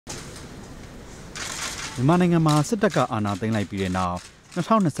မြန်မာနိုင်ငံမှာစစ်တပ်ကအာဏာသိမ်းလိုက်ပြီးတဲ့နောက်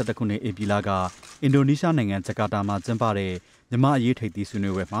2021ခုနှစ်ဧပြီလကအင်ဒိုနီးရှားနိုင်ငံဂျကာတာမှာကျင်းပတဲ့မြန်မာအရေးထိပ်သီးဆွေး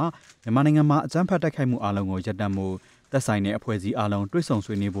နွေးပွဲမှာမြန်မာနိုင်ငံမှာအကြမ်းဖက်တိုက်ခိုက်မှုအလုံးကိုရပ်တန့်မှုသက်ဆိုင်တဲ့အဖွဲ့အစည်းအလုံးတွဲဆုံ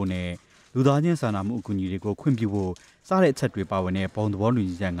ဆွေးနွေးဖို့နဲ့လူသားချင်းစာနာမှုအကူအညီတွေကိုခွင့်ပြုဖို့စတဲ့အချက်တွေပါဝင်တဲ့ဘုံသဘောတူ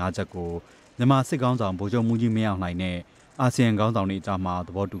ညီချက်၅ချက်ကိုမြန်မာစစ်ကောင်ဆောင်ဗိုလ်ချုပ်မှူးကြီးမင်းအောင်လှိုင်နဲ့အာဆီယံခေါင်းဆောင်တွေအကြားမှာသ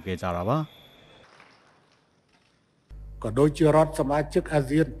ဘောတူခဲ့ကြတာပါក៏ដូចជារដ្ឋសមាជិកអា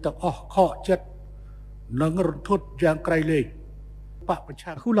ស៊ានទាំងអស់ខកចិត្តនឹងរន្ធត់យ៉ាងក្រៃលែង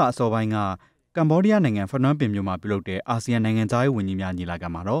အခုလအစောပိုင်းကကမ္ဘောဒီးယားနိုင်ငံဖနွမ်းပင်မြို့မှာပြုလုပ်တဲ့အာဆီယံနိုင်ငံသားရေးဝန်ကြီးများညီလာခံ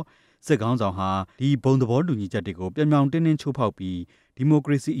မှာတော့စစ်ကောင်ဆောင်ဟာဒီဘုံသဘောတူညီချက်တွေကိုပြောင်ပြောင်တင်းတင်းချိုးဖောက်ပြီးဒီမိုက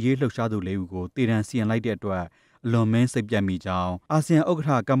ရေစီအရေးလှုပ်ရှားသူ၄ဦးကိုတည်တံစီရင်လိုက်တဲ့အတွက်အလွန်မင်းစိတ်ပြတ်မိကြောင်းအာဆီယံဥက္က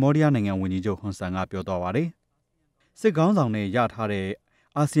ဋ္ဌကမ္ဘောဒီးယားနိုင်ငံဝန်ကြီးချုပ်ဟွန်ဆန်ကပြောသွားပါတယ်စစ်ကောင်ဆောင်နဲ့ရထားတဲ့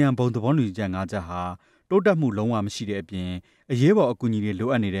အာဆီယံဘုံသဘောတူညီချက်၅ချက်ဟာတိုးတက်မှုလုံးဝမရှိတဲ့အပြင်အရေးပေါ်အကူအညီတွေလို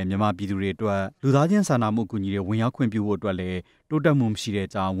အပ်နေတဲ့မြန်မာပြည်သူတွေအတွက်လူသားချင်းစာနာမှုအကူအညီတွေဝင်ရောက်ခွင့်ပြုဖို့အတွက်လည်းတိုးတက်မှုမရှိတဲ့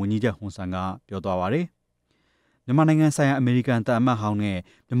အကြောင်းဝန်ကြီးချုပ်ဟွန်ဆန်ကပြောသွားပါတယ်။မြန်မာနိုင်ငံဆိုင်ရာအမေရိကန်တပ်အမတ်ဟောင်းနဲ့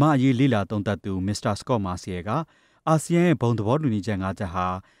မြန်မာအရေးလေ့လာသုံးသပ်သူမစ္စတာစကော့မာစီယယ်ကအာဆီယံရဲ့ဘုံသဘောတူညီချက်၅ချက်ဟာ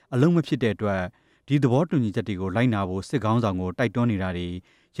အလုံးမဖြစ်တဲ့အတွက်ဒီသဘောတူညီချက်တွေကိုလိုက်နာဖို့စစ်ကောင်ဆောင်ကိုတိုက်တွန်းနေတာတွေ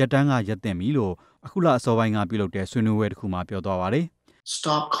ရပ်တန်းကရပ်တင်ပြီလို့အခုလအစောပိုင်းကပြုလုပ်တဲ့ဆွေးနွေးပွဲတစ်ခုမှာပြောသွားပါတယ်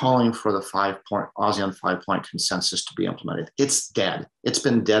Stop calling for the ASEAN 5-point consensus to be implemented. It's dead. It's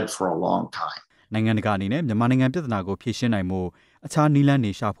been dead for a long time. နိုင်ငံတကာအနေနဲ့မြန်မာနိုင်ငံပြည်ထနာကိုဖြေရှင်းနိုင်မှုအခြားနည်းလမ်း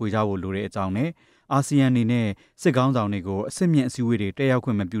တွေရှာဖွေကြဖို့လိုတဲ့အကြောင်းနဲ့အာဆီယံအနေနဲ့စစ်ကောင်းဆောင်တွေကိုအစစ်မြင့်အစည်းအဝေးတွေတက်ရောက်ခွ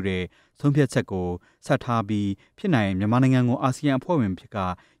င့်မပြုတဲ့ဆုံးဖြတ်ချက်ကိုဆက်ထားပြီးဖြစ်နိုင်မြန်မာနိုင်ငံကိုအာဆီယံအဖွဲ့ဝင်ဖြစ်က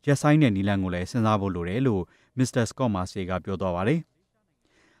ရပ်ဆိုင်းတဲ့နည်းလမ်းကိုလည်းစဉ်းစားဖို့လိုတယ်လို့မစ္စတာစကော့မာစီကပြောသွားပါတယ်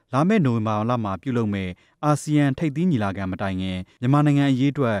လာမယ့်နိုဝင်ဘာလမှာပြုလုပ်မဲ့အာဆီယံထိပ်သီးညီလာခံမတိုင်ခင်မြန်မာနိုင်ငံအ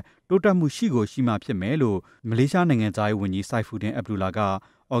ရေးအတွက်တိုးတက်မှုရှိကိုရှိမှဖြစ်မယ်လို့မလေးရှားနိုင်ငံသားရေးဝန်ကြီးဆိုင်ဖူဒင်အဗ်ဒူလာက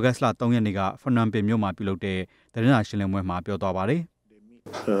ဩဂတ်စ်လ3ရက်နေ့ကဖနွမ်ပင်မြို့မှာပြုလုပ်တဲ့သတင်းစာရှင်းလင်းပွဲမှာပြောသွားပါတယ်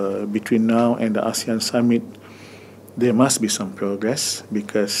Between now and the ASEAN summit there must be some progress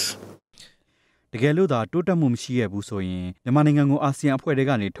because တကယ်လို့သာတိုးတက်မှုမရှိရဘူးဆိုရင်မြန်မာနိုင်ငံကိုအာဆီယံအဖွဲ့တွေ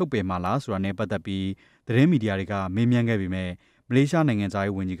ကနေထုတ်ပယ်မှာလားဆိုတာနဲ့ပတ်သက်ပြီးသတင်းမီဒီယာတွေကမေးမြန်းခဲ့ပြီးမြဲမလေးရှားနိုင်ငံသား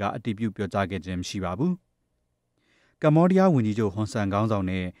ရေးဝန်ကြီးကအတည်ပြုပြောကြားခဲ့ခြင်းမရှိပါဘူး။ကမ္ဘောဒီးယားဝန်ကြီးချုပ်ဟွန်ဆန်ခေါင်းဆောင်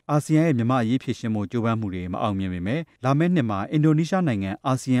နဲ့အာဆီယံရဲ့မြန်မာအရေးဖြေရှင်းမှုကြိုးပမ်းမှုတွေမအောင်မြင်ပေမဲ့လာမယ့်နှစ်မှာအင်ဒိုနီးရှားနိုင်ငံ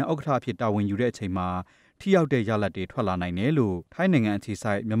အာဆီယံဥက္ကဋ္ဌအဖြစ်တာဝန်ယူတဲ့အချိန်မှာထိရောက်တဲ့ရလဒ်တွေထွက်လာနိုင်တယ်လို့ထိုင်းနိုင်ငံအခြေ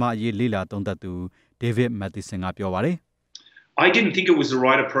စိုက်မြန်မာအရေးလေ့လာသုံးသပ်သူဒေးဗစ်မက်သီဆန်ကပြောပါတယ်I didn't think it was the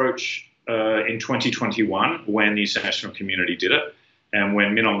right approach in 2021 when the international community did it and when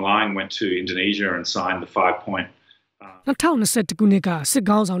Min Aung Hlaing went to Indonesia and signed the 5-point 2021ခုနှစ်ကစစ်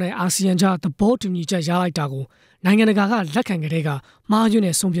ကောင်ဆောင်တဲ့အာဆီယံကြားသဘောတူညီချက်ရလိုက်တာကိုနိုင်ငံတကာကလက်ခံကြတဲ့ကမှားယွင်း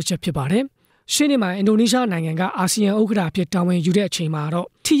တဲ့ဆုံးဖြတ်ချက်ဖြစ်ပါတယ်။ရှေ့နှစ်မှာအင်ဒိုနီးရှားနိုင်ငံကအာဆီယံဥက္ကဋ္ဌဖြစ်တာဝန်ယူတဲ့အချိန်မှာတော့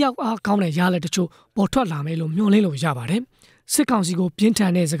ထိရောက်အားကောင်းတဲ့ရလဒ်တချို့ပေါ်ထွက်လာမယ်လို့မျှော်လင့်လို့ရပါတယ်။စစ်ကောင်စီကိုပြင်းထ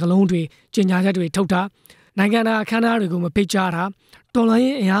န်တဲ့စကားလုံးတွေကြေညာချက်တွေထုတ်တာနိုင်ငံသားအခမ်းအနားတွေကိုမပိတ်ကြားတာတော်လှန်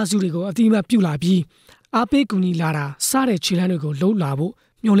ရေးအင်အားစုတွေကိုအတိအမှတ်ပြုလာပြီးအားပေးကူညီလာတာစတဲ့ခြေလှမ်းတွေကိုလှုပ်လာဖို့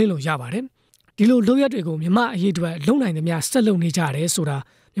မျှော်လင့်လို့ရပါတယ်။ဒီလိုလုပ်ရက်တွေကိုမြမအရေးအတွက်လုံနိုင်သမျှဆက်လုပ်နေကြတယ်ဆိုတာ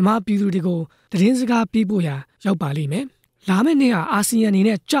မြမပြည်သူတွေကိုသတင်းစကားပြဖို့ရာရောက်ပါလိမ့်မယ်။လာမယ့်နေ့ကအာဆီယံအနေ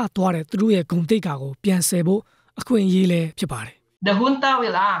နဲ့ကြသွားတဲ့သူတို့ရဲ့ဂုဏ်သိက္ခာကိုပြန်ဆယ်ဖို့အခွင့်အရေးလည်းဖြစ်ပါတယ်။ The junta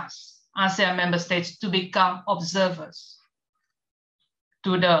will ask ASEAN member states to become observers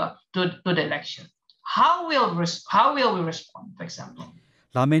to the election. How will we respond, for example?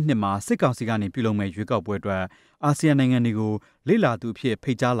 လာမယ့်နှစ်မှာစစ်ကောင်စီကနေပြုလုပ်မဲ့ရွေးကောက်ပွဲအတွက်အာဆီယံနိုင်ငံတွေကိုလေ့လာသူအဖြစ်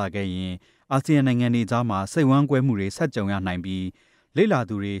ဖိတ်ကြားလာခဲ့ရင်အာဆီယံနိုင်ငံတွေကြားမှာစိတ်ဝမ်းကွဲမှုတွေဆက်ကြုံရနိုင်ပြီးလေ့လာ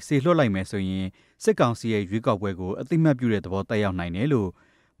သူတွေဆေလွှတ်လိုက်မယ်ဆိုရင်စစ်ကောင်စီရဲ့ရွေးကောက်ပွဲကိုအသိမှတ်ပြုတဲ့သဘောတက်ရောက်နိုင်တယ်လို့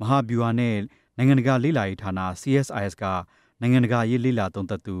မဟာဗျူဟာနဲ့နိုင်ငံတကာလေ့လာရေးဌာန CSIS ကနိုင်ငံတကာရေးလေ့လာသုံး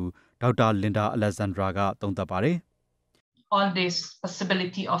သပ်သူဒေါက်တာလင်ဒါအလက်ဇန်ဒရာကသုံးသပ်ပါတယ် On this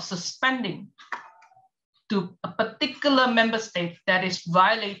possibility of suspending to a particular member state that is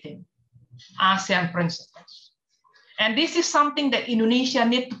violating ASEAN principles. And this is something that Indonesia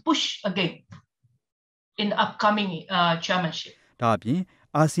need to push again in the upcoming chairmanship. ဒါအပြင်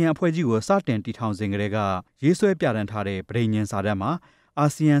အာဆီယံအဖွဲ့ကြီးကိုစတင်တည်ထောင်စဉ်ကတည်းကရေးဆွဲပြဋ္ဌာန်းထားတဲ့ပဋိညာဉ်စာတမ်းမှာအာ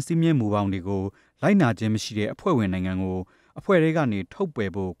ဆီယံစည်းမျဉ်းမူပေါင်းတွေကိုလိုက်နာခြင်းမရှိတဲ့အဖွဲ့ဝင်နိုင်ငံကိုအဖွဲ့တွေကနေထုတ်ပ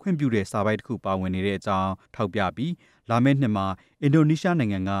ယ်ဖို့ခွင့်ပြုတဲ့စာပိုက်တစ်ခုပါဝင်နေတဲ့အကြောင်းထောက်ပြပြီးလာမယ့်နှစ်မှာအင်ဒိုနီးရှားနို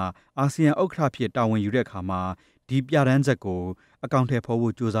င်ငံကအာဆီယံဥက္ကဋ္ဌဖြစ်တာဝန်ယူတဲ့အခါမှာဒီပြဋ္ဌာန်းချက်ကိုအကောင့်ထဲဖော်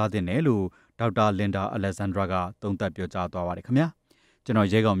ဖို့ကြိုးစားသင့်တယ်လို့ဒေါက်တာလင်ဒါအလက်ဇန်ဒရာကသုံးသပ်ပြောကြားသွားပါတယ်ခင်ဗျာကျွန်တော်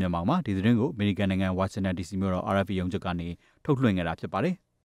ရဲကောင်မြန်မာမှာဒီသတင်းကိုအမေရိကန်နိုင်ငံဝါရှင်တန် DC မြို့တော် RFA ရုံးချုပ်ကနေထုတ်လွှင့်ခဲ့တာဖြစ်ပါတယ်